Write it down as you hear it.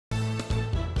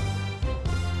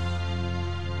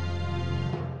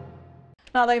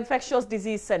Now, the Infectious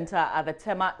Disease Center at the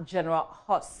Tema General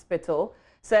Hospital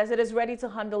says it is ready to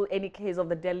handle any case of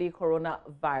the deadly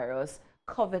coronavirus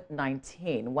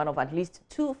COVID-19, one of at least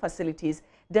 2 facilities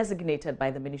designated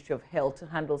by the Ministry of Health to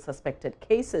handle suspected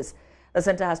cases. The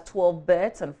center has 12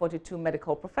 beds and 42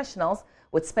 medical professionals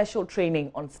with special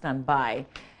training on standby.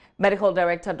 Medical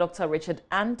Director Dr. Richard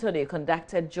Anthony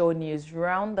conducted JoyNews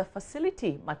round the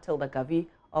facility. Matilda Gavi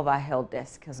of our health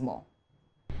desk has more.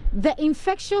 The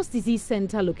Infectious Disease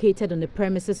Center, located on the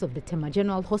premises of the Tema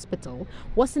General Hospital,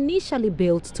 was initially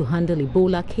built to handle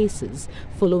Ebola cases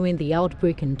following the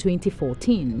outbreak in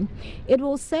 2014. It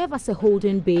will serve as a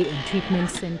holding bay and treatment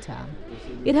center.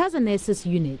 It has a nurses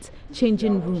unit,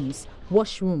 changing rooms,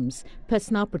 washrooms,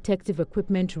 personal protective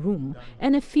equipment room,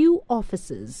 and a few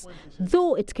offices.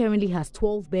 Though it currently has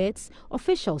 12 beds,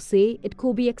 officials say it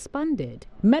could be expanded.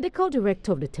 Medical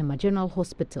Director of the Tema General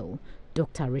Hospital,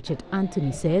 Dr. Richard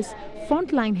Anthony, says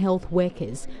frontline health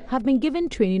workers have been given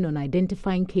training on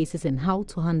identifying cases and how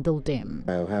to handle them.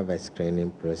 I have a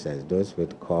screening process. Those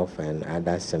with cough and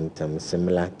other symptoms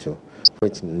similar to,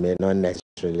 which may not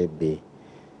necessarily be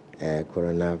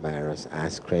coronavirus, are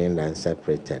screened and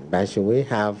separated. But should we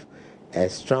have a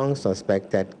strong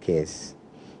suspected case,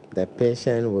 the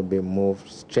patient will be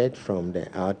moved straight from the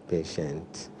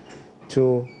outpatient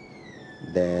to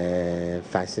the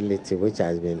facility which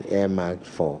has been earmarked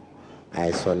for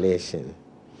isolation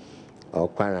or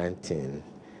quarantine,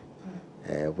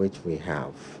 which we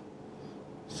have.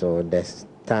 So the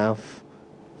staff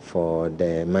for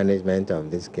the management of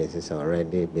these cases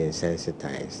already been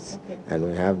sensitized, and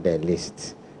we have the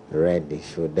list ready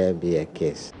should there be a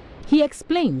case. He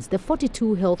explains the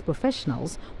 42 health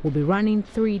professionals will be running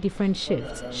 3 different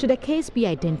shifts should a case be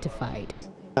identified.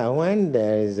 When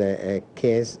there is a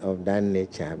case of that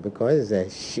nature, because it's a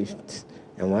shift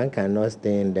and one cannot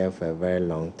stay in there for a very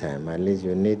long time, at least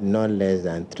you need not less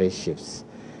than 3 shifts.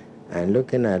 And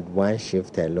looking at 1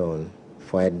 shift alone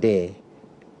for a day,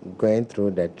 going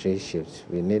through the 3 shifts,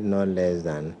 we need not less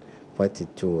than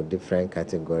 42 different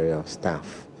categories of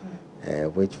staff,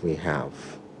 which we have.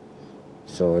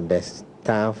 So the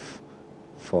staff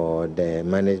for the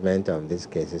management of these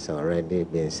cases already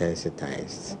been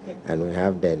sensitized, and we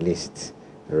have the list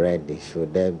ready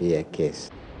should there be a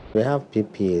case. We have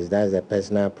PPEs, that's the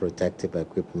personal protective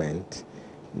equipment.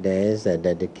 There is a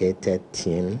dedicated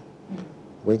team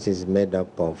which is made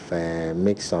up of a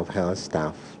mix of health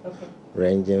staff,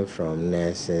 ranging from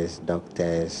nurses,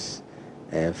 doctors,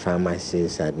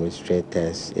 pharmacists,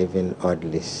 administrators, even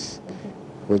orderlies,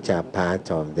 which are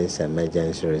part of this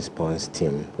emergency response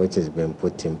team, which has been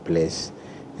put in place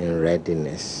in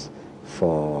readiness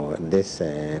for this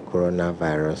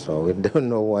coronavirus, or we don't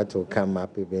know what will come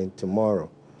up even tomorrow.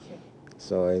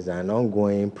 So it's an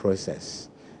ongoing process.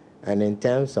 And in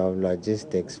terms of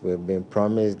logistics, we've been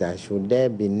promised that should there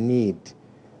be need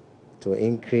to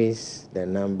increase the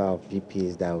number of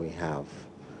PPEs that we have,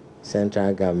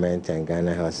 Central government and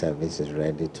Ghana Health Service is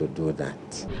ready to do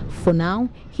that. For now,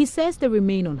 he says they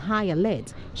remain on high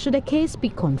alert should a case be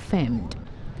confirmed.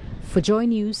 For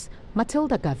JoyNews,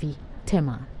 Matilda Gavi,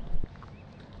 Tema.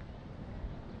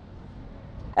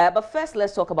 But first,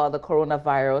 let's talk about the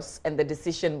coronavirus and the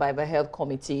decision by the Health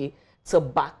Committee to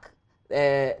back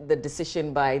the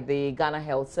decision by the Ghana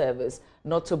Health Service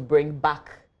not to bring back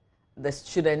the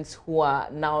students who are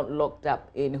now locked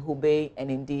up in Hubei and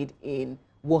indeed in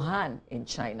Wuhan in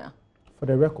China. For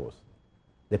the records,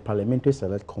 the Parliamentary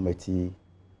Select Committee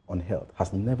on Health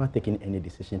has never taken any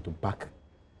decision to back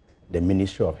the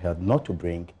Ministry of Health not to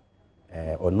bring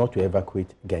or not to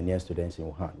evacuate Ghanaian students in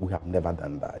Wuhan. We have never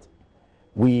done that.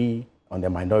 We, on the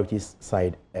minorities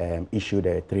side, issued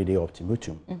a 3-day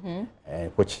ultimatum,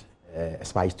 which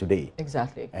expires today.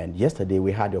 Exactly. And yesterday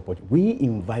we had the opportunity. We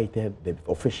invited the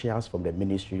officials from the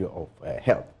Ministry of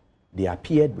Health. They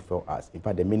appeared before us. In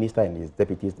fact, the minister and his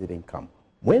deputies didn't come.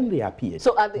 When they appeared...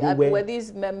 So were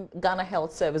these Ghana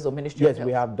Health Service or Ministry of Health? Yes,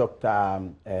 we have Dr.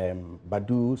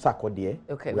 Badu Sakodie.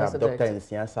 Okay, we have Dr.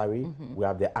 Nsian Sari. We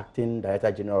have the Acting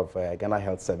Director General of Ghana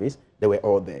Health Service. They were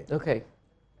all there. Okay.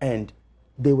 And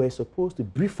they were supposed to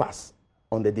brief us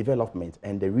on the development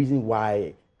and the reason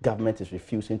why government is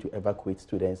refusing to evacuate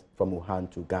students from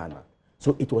Wuhan to Ghana.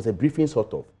 So it was a briefing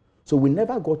sort of. So we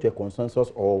never got to a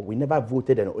consensus, or we never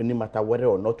voted on any matter whether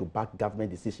or not to back government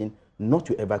decision not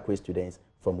to evacuate students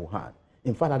from Wuhan.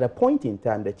 In fact, at a point in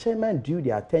time, the chairman drew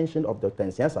the attention of Dr.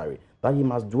 Nsiansari that he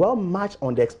must dwell much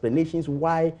on the explanations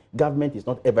why government is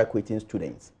not evacuating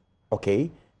students. Okay?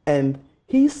 And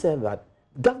he said that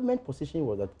government position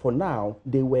was that for now,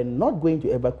 they were not going to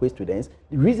evacuate students.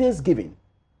 The reasons given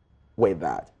were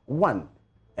that, one,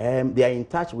 they are in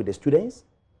touch with the students.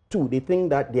 Two, they think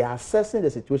that they are assessing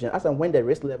the situation as and when the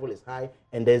risk level is high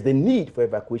and there's the need for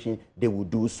evacuation, they will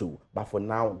do so. But for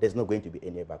now, there's not going to be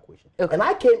any evacuation. Okay. And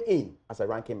I came in as a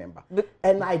ranking member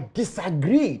and I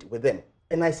disagreed with them.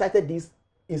 And I cited these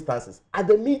instances at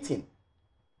the meeting.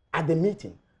 At the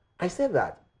meeting, I said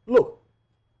that, look,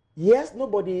 yes,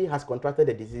 nobody has contracted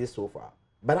the disease so far.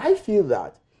 But I feel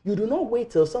that you do not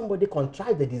wait till somebody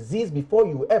contracts the disease before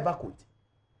you evacuate.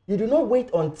 You do not wait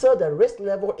until the risk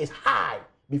level is high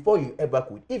before you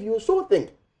evacuate. If you so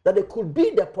think that there could be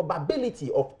the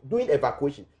probability of doing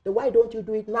evacuation, then why don't you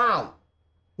do it now?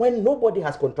 When nobody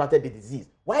has contracted the disease,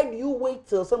 why do you wait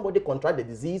till somebody contracts the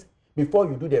disease before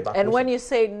you do the evacuation? And when you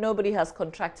say nobody has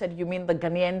contracted, you mean the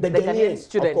Ghanaian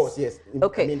students? Of course, yes.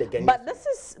 Okay, I mean the Ghanaian but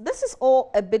this is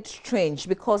all a bit strange,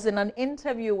 because in an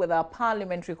interview with our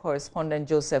parliamentary correspondent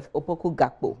Joseph Opoku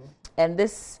Gakpo, and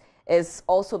this is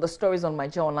also the stories on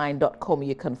myjoyonline.com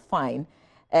you can find,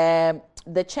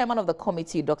 the chairman of the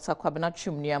committee, Dr. Kwabena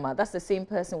Chumniama, that's the same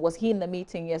person. Was he in the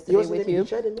meeting yesterday with you?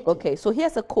 Okay, so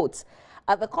here's a quote.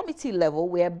 At the committee level,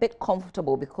 we're a bit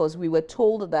comfortable because we were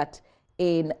told that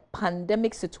in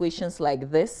pandemic situations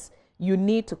like this, you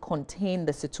need to contain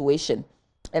the situation.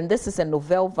 And this is a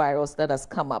novel virus that has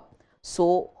come up.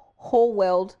 So whole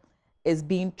world is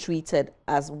being treated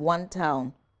as one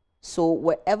town. So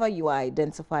wherever you are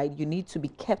identified, you need to be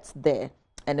kept there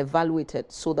and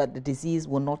evaluated so that the disease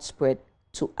will not spread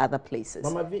to other places.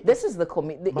 This is the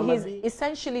committee. He's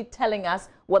essentially telling us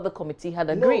what the committee had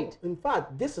agreed. No, in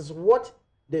fact, this is what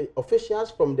the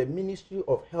officials from the Ministry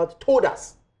of Health told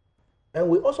us. And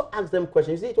we also asked them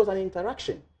questions. You see, it was an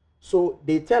interaction. So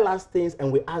they tell us things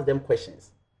and we ask them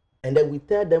questions. And then we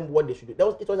tell them what they should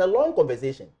do. It was a long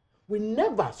conversation. We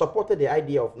never supported the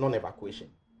idea of non-evacuation.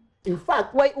 In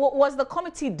fact... Wait, was the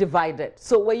committee divided?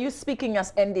 So were you speaking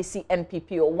as NDC,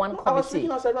 NPP, or one committee? I was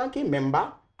speaking as a ranking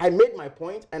member. I made my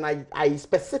point, and I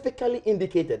specifically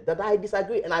indicated that I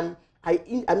disagree, and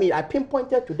I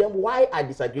pinpointed to them why I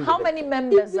disagree. How many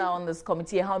members are on this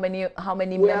committee? How many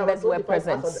members were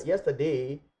present?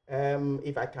 Yesterday,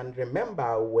 if I can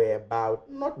remember, were about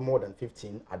not more than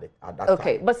 15 at that time.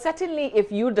 Okay, but certainly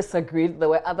if you disagreed, there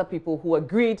were other people who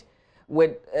agreed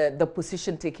with the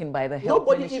position taken by the health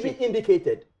ministry. Nobody even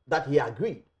indicated that he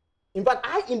agreed. In fact,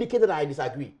 I indicated I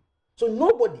disagree. So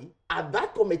nobody at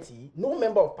that committee, no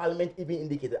member of parliament even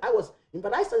indicated. In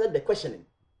fact, I started the questioning.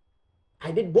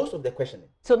 I did most of the questioning.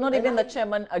 So not even the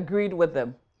chairman agreed with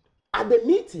them? At the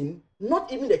meeting,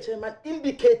 not even the chairman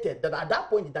indicated that at that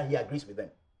point that he agrees with them.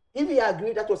 If he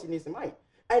agreed, that was in his mind.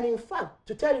 And in fact,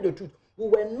 to tell you the truth, we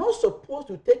were not supposed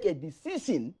to take a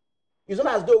decision. It's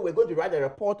not as though we're going to write a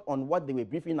report on what they were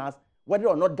briefing us, whether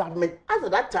or not government, as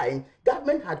at that time,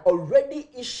 government had already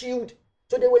issued.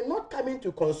 So they were not coming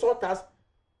to consult us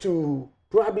to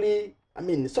probably,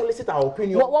 solicit our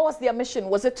opinion. What was their mission?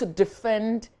 Was it to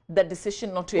defend the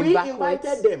decision not to evacuate? We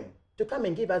invited them to come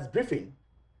and give us briefing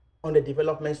on the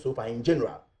developments so far in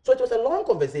general. So it was a long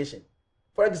conversation.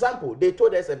 For example, they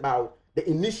told us about the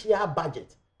initial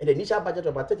budget, and the initial budget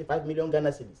of about 35 million Ghana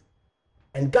cedis.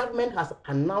 And government has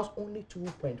announced only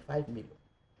 2.5 million.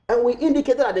 And we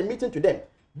indicated at the meeting to them,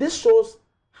 this shows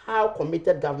how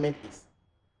committed government is.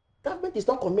 Government is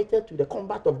not committed to the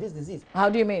combat of this disease. How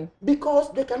do you mean?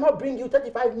 Because they cannot bring you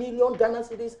 35 million Ghana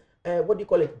cedis,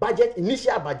 budget,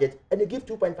 initial budget, and they give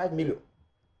 2.5 million.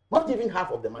 Not even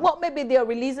half of the money. Well, maybe they are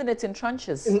releasing it in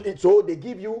tranches. So they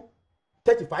give you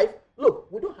 35.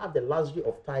 Look, we don't have the luxury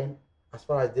of time as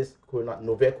far as this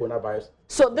novel coronavirus.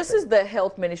 So this is the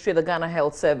health ministry, the Ghana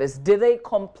Health Service. Did they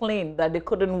complain that they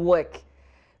couldn't work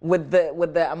with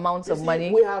the amounts of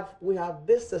money? We have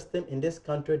this system in this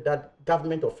country that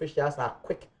government officials are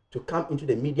quick to come into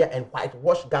the media and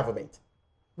whitewash government.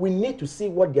 We need to see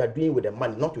what they are doing with the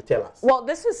money, not to tell us. Well,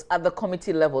 this is at the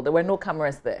committee level. There were no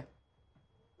cameras there.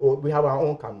 Oh, we have our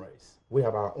own cameras. We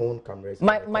have our own cameras.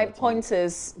 My point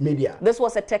is, media. This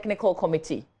was a technical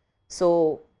committee,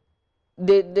 so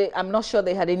I'm not sure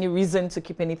they had any reason to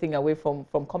keep anything away from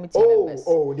committee members.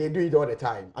 Oh, they do it all the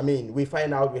time. We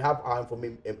find out, we have our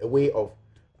a way of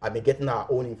getting our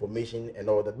own information and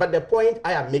all that. But the point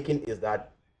I am making is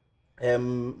that,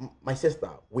 my sister,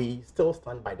 we still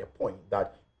stand by the point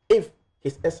that if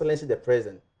His Excellency the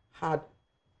President had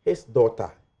his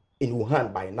daughter in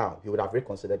Wuhan by now, he would have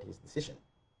reconsidered his decision.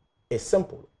 It's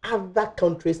simple. Other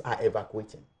countries are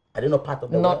evacuating. I don't know part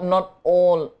of the world. Not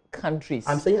all countries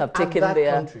I'm saying have taken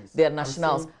their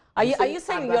nationals. Are you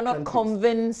saying you're not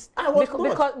convinced? I was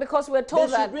not. Because we're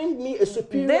told that bring me a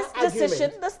superior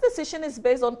this decision is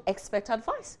based on expert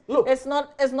advice. Look, it's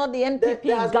not the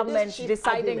NPP government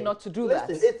deciding argument. not to do Listen,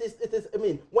 that. It is. I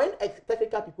mean, when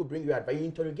technical people bring you advice, you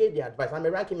interrogate the advice. I'm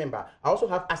a ranking member. I also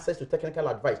have access to technical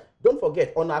advice. Don't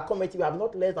forget, on our committee, we have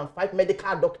not less than 5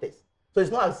 medical doctors. So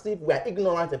it's not as if we are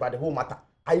ignorant about the whole matter.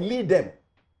 I lead them,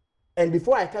 and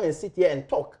before I come and sit here and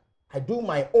talk, I do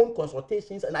my own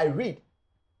consultations and I read.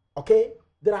 Okay,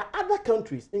 there are other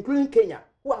countries, including Kenya,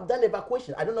 who have done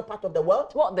evacuation. I don't know, part of the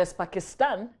world. Well, there's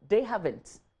Pakistan. They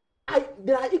haven't.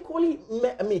 There are equally,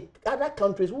 other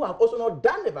countries who have also not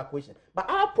done evacuation. But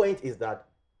our point is that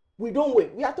we don't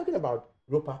wait. We are talking about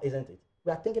Europa, isn't it?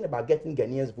 We are thinking about getting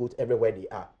Ghanaians votes everywhere they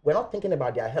are. We're not thinking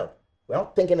about their health. We're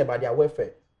not thinking about their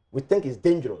welfare. We think it's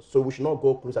dangerous, so we should not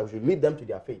go closer. We should leave them to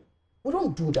their fate. We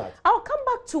don't do that. I'll come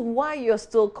back to why you're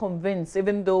still convinced,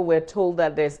 even though we're told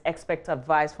that there's expert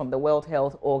advice from the World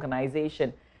Health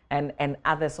Organization and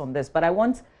others on this. But I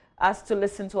want us to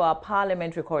listen to our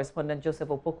parliamentary correspondent, Joseph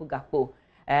Opoku-Gakpo,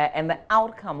 and the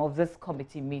outcome of this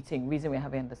committee meeting, reason we're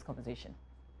having this conversation.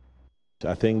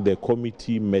 I think the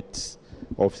committee met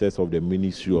officers of the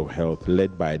Ministry of Health,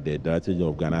 led by the Director General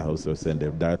of Ghana Health Service and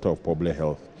the Director of Public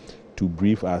Health, to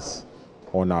brief us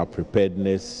on our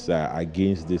preparedness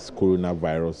against this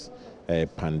coronavirus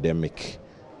pandemic.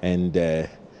 And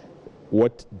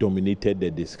what dominated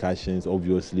the discussions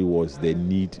obviously was the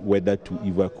need whether to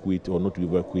evacuate or not to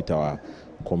evacuate our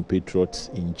compatriots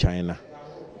in China.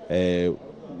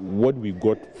 What we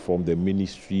got from the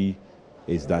ministry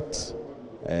is that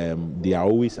they are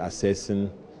always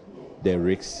assessing the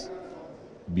risks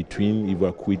between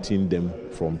evacuating them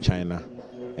from China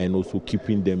and also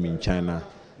keeping them in China.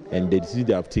 And the decision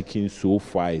they have taken so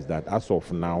far is that as of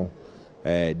now,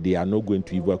 they are not going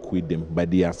to evacuate them,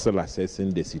 but they are still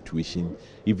assessing the situation.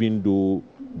 Even though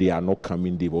they are not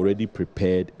coming, they've already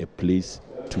prepared a place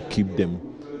to keep them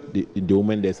in the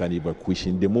moment there's an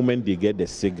evacuation. The moment they get the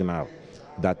signal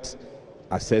that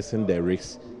assessing the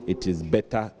risks, it is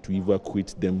better to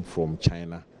evacuate them from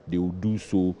China, they will do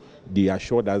so. They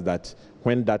assured us that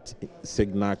when that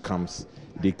signal comes,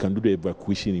 they can do the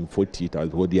evacuation in 48 hours,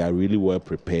 because they are really well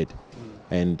prepared.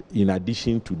 And in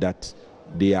addition to that,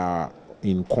 they are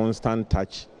in constant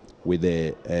touch with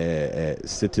the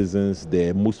citizens.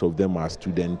 Most of them are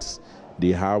students.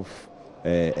 They have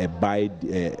a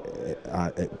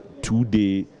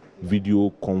 2-day video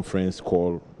conference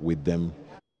call with them.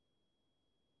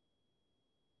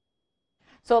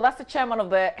 So that's the chairman of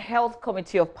the Health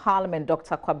Committee of Parliament,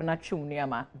 Dr. Kwabena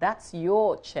Chumniama. That's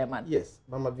your chairman. Yes,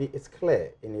 Mama V, it's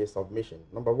clear in his submission.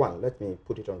 Number one, let me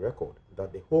put it on record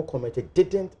that the whole committee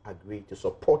didn't agree to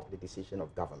support the decision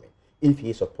of government. If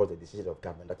he supports the decision of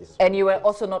government, that is... And you were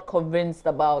also not convinced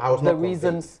about the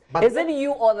reasons. Is it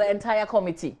you or the entire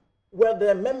committee? Well, there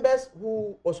are members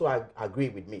who also agree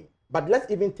with me. But let's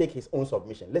even take his own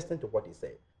submission. Listen to what he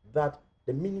said. That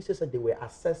the minister said they were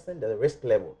assessing the risk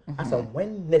level. As and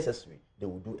when necessary, they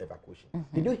will do evacuation.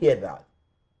 Did you hear that?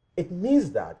 It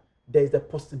means that there is the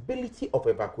possibility of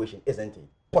evacuation, isn't it?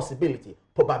 Possibility,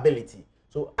 probability.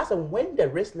 So as and when the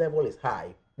risk level is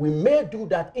high, we may do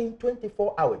that in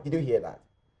 24 hours. Did you hear that?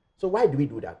 So why do we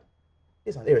do that?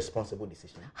 It's an irresponsible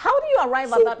decision. How do you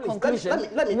arrive at that conclusion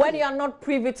when you are not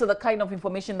privy to the kind of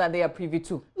information that they are privy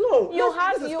to? No,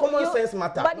 this is common sense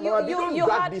matter. But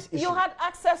you had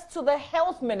access to the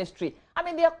health ministry. I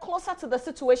mean, they are closer to the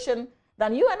situation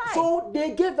than you and I. So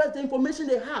they gave us the information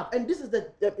they have, and this is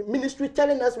the ministry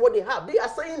telling us what they have. They are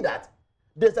saying that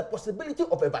there's a possibility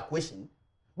of evacuation,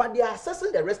 but they are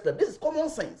assessing the risk level. This is common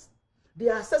sense. They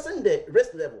are assessing the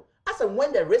risk level. As and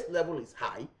when the risk level is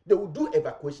high, they will do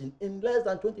evacuation in less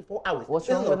than 24 hours. What's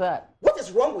wrong with that? What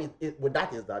is wrong with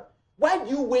that is that, why do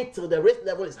you wait till the risk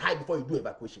level is high before you do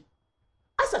evacuation?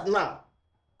 As of now,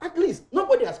 at least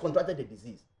nobody has contracted the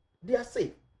disease. They are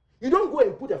safe. You don't go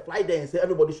and put a fly there and say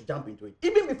everybody should jump into it.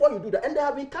 Even before you do that, and they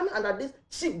have been coming under this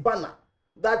cheap banner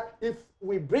that if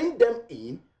we bring them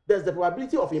in, there's the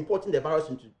probability of importing the virus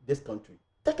into this country.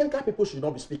 Technical people should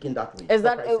not be speaking that way. Is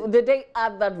that, did they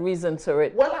add that reason to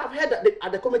it? Well, I've heard that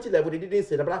at the committee level, they didn't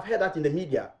say that, but I've heard that in the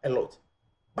media a lot.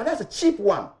 But that's a cheap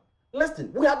one.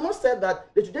 Listen, we have not said that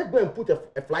they should just go and put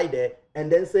a fly there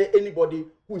and then say anybody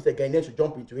who is a Ghanaian should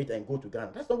jump into it and go to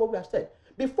Ghana. That's not what we have said.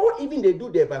 Before even they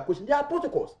do the evacuation, there are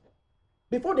protocols.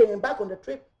 Before they embark on the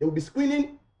trip, they will be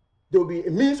screening. There will be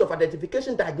a means of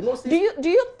identification, diagnosis. Do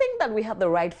you think that we have the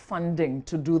right funding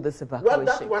to do this evacuation?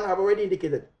 Well, that one I've already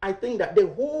indicated. I think that the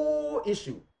whole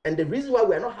issue and the reason why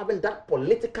we are not having that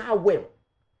political will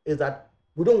is that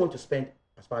we don't want to spend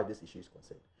as far as this issue is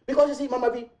concerned. Because you see, Mama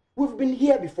V, we've been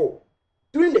here before.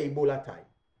 During the Ebola time,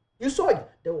 You saw it.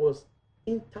 There was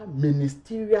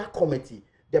inter-ministerial committee.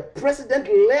 The president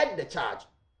led the charge.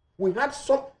 We had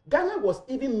some. Ghana was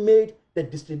even made the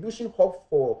distribution hub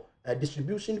for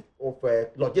distribution of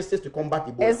logistics to combat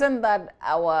Ebola. Isn't that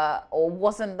or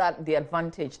wasn't that the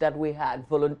advantage that we had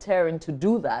volunteering to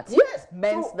do that? Yes.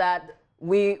 Meant so, that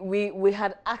we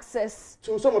had access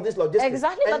to some of these logistics.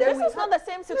 Exactly, but this is not the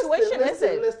same situation, is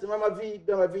it? Listen, Mama V,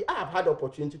 I have had the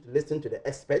opportunity to listen to the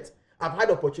experts. I've had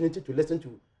the opportunity to listen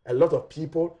to a lot of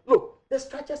people. Look, the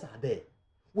structures are there.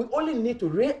 We only need to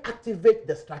reactivate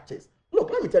the structures. Look,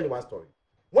 let me tell you one story.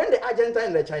 When the Argentine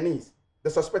and the Chinese, the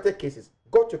suspected cases,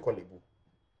 got to Kolebu,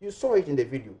 you saw it in the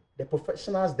video. The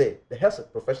professionals there, the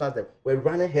health professionals there, were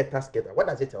running head-task together. What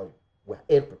does it tell you? We're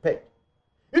ill prepared.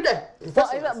 You there?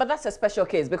 But that's a special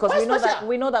case because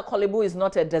we know that Kolebu is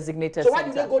not a designated. So why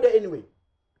did they go there anyway?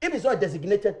 If it's not a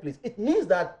designated place, it means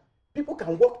that people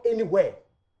can walk anywhere.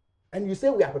 And you say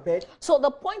we are prepared. So the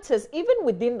point is, even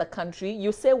within the country,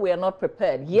 you say we are not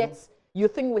prepared. Yet you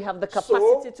think we have the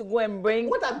capacity to go and bring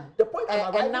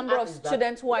a number of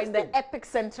students who are in the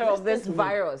epicenter of this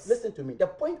virus. Listen to me. The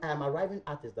point I am arriving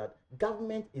at is that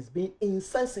government is being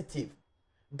insensitive.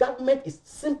 Government is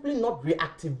simply not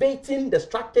reactivating the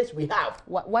structures we have.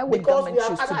 Why would government choose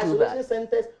to do that? Because we have other isolation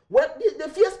centers. Well, they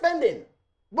fear spending.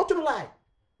 Bottom line.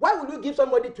 Why would you give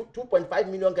somebody 2.5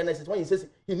 million Ghana cedis when he says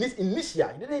he needs initial?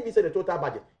 He didn't even say the total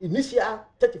budget. Initial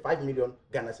 35 million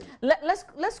Ghana cedis.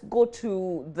 Let's go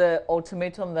to the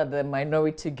ultimatum that the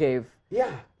minority gave. Yeah.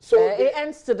 So it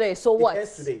ends today. So what? It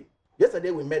ends today.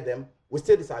 Yesterday we met them. We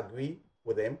still disagree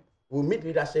with them. We'll meet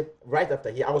leadership right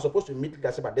after here. I was supposed to meet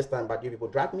leadership at this time, but you people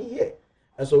dragged me here.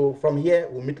 And so from here,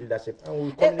 we'll meet leadership. And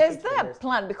we'll is there a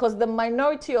plan? Because the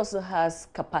minority also has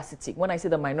capacity. When I say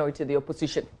the minority, the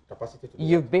opposition. Capacity to do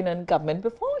You've been in government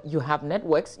before. You have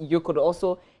networks. You could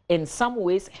also, in some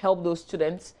ways, help those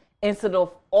students instead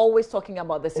of always talking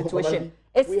about the situation.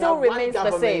 It still remains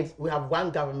the same. We have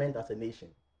one government as a nation.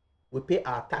 We pay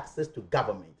our taxes to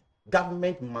government.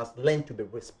 Government must learn to be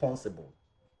responsible.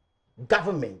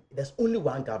 Government, there's only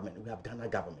one government. We have Ghana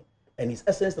government. And His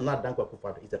Excellency Nana Dankwa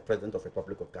Akufo-Addo is the President of the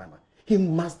Republic of Ghana. He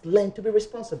must learn to be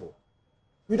responsible.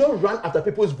 You don't run after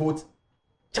people's votes,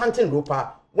 chanting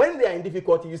Rupa. When they are in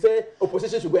difficulty, you say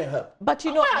opposition should go and help. But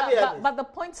you know, but the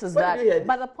point is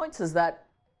that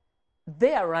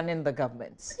they are running the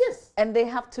government. Yes. And they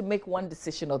have to make one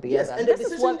decision or the other. And the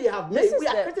decision they have made, we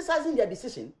are criticizing their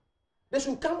decision. They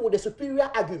should come with a superior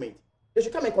argument. They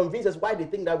should come and convince us why they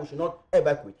think that we should not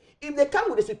evacuate. If they come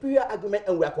with a superior argument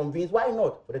and we are convinced, why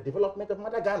not? For the development of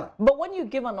Mother Ghana. But when you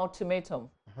give an ultimatum,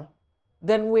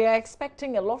 then we are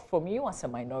expecting a lot from you as a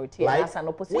minority and as an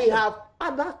opposition. We have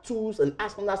other tools and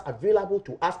arsenals available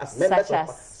to us as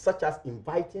members such as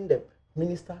inviting the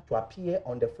minister to appear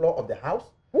on the floor of the House.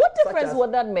 What difference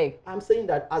would that make? I'm saying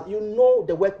that, as you know,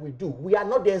 the work we do, we are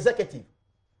not the executive.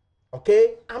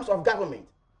 Okay? Arms of government.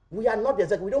 We are not the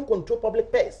executive. We don't control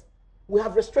public purse. We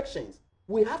have restrictions.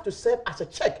 We have to serve as a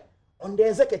check on the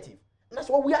executive. And that's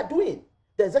what we are doing.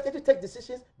 The executive takes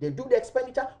decisions, they do the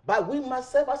expenditure, but we must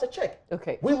serve as a check.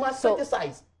 Okay. We must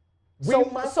criticize.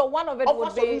 So one of it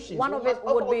would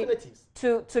be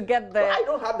to get the I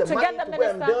don't have the money to go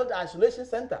and build an isolation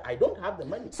center. I don't have the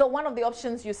money. So one of the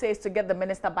options you say is to get the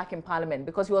minister back in parliament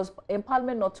because he was in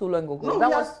parliament not too long ago.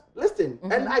 No, listen,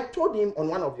 and I told him on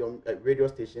one of your radio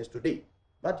stations today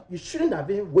that you shouldn't have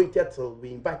even waited till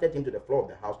we invited him to the floor of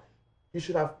the House. He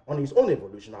should have, on his own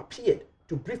evolution, appeared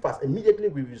to brief us immediately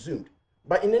we resumed.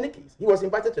 But in any case, he was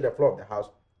invited to the floor of the House.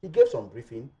 He gave some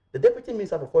briefing. The Deputy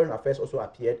Minister for Foreign Affairs also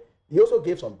appeared. He also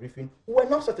gave some briefing. We were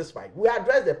not satisfied. We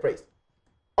addressed the press.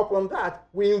 Upon that,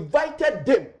 we invited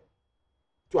them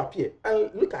to appear. And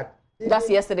look at... That's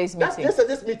yesterday's meeting. That's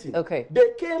yesterday's meeting. Okay.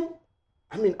 They came,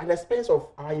 at the expense of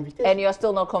our invitation. And you're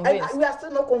still not convinced? And we are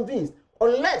still not convinced.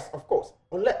 Unless, of course,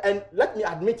 and let me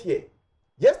admit here,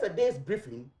 yesterday's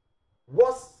briefing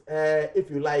was, if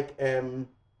you like,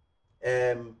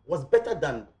 was better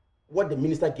than what the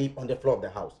minister gave on the floor of the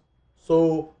House.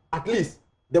 So at least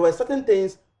there were certain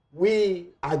things we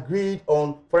agreed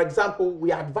on. For example,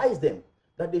 we advised them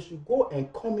that they should go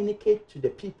and communicate to the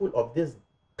people of this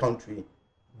country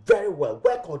very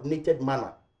well-coordinated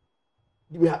manner.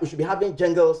 We should be having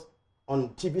jingles on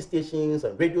TV stations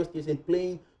and radio stations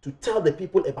playing to tell the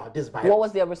people about this virus. What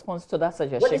was their response to that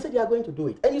suggestion? Well, they said they are going to do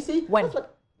it. And you see, when?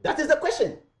 That is the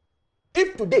question.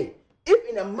 If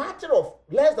in a matter of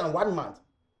less than 1 month,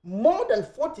 more than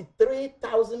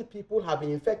 43,000 people have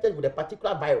been infected with a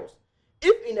particular virus,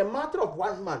 if in a matter of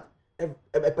 1 month,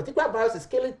 a particular virus is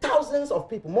killing thousands of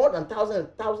people, more than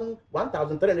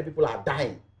 1,300 people are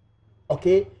dying,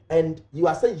 okay? And you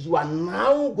are saying you are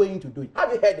now going to do it.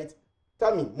 Have you heard it?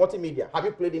 tell me, multimedia, have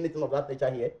you played anything of that nature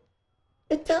here?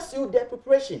 It tells you their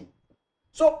preparation.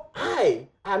 So I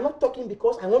am not talking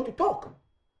because I want to talk.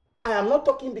 I am not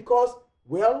talking because,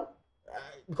 well,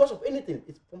 because of anything.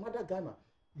 It's for Mother Ghana.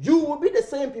 You will be the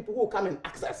same people who come and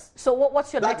access. So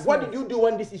what's your next move? What did you do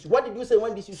when this issue? What did you say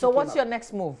when this issue So what's came your out?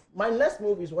 next move? My next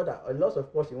move is what? Unless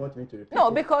of course you want me to repeat. No,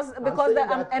 it. because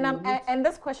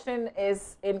this question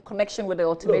is in connection with the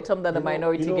ultimatum that the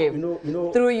minority gave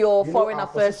through your foreign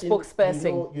affairs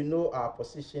spokesperson. You know our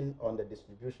position on the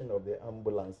distribution of the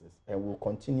ambulances, and we'll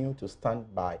continue to stand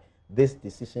by this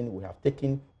decision we have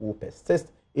taken. We'll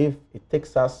persist. If it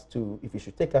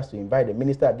should take us to invite the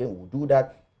minister again, we'll do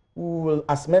that. We will,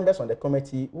 as members on the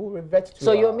committee, we'll revert to.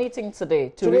 So you're meeting today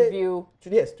to review.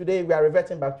 Yes, today we are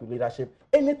reverting back to leadership.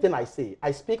 Anything I say,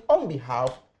 I speak on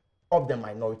behalf of the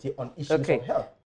minority on issues of health.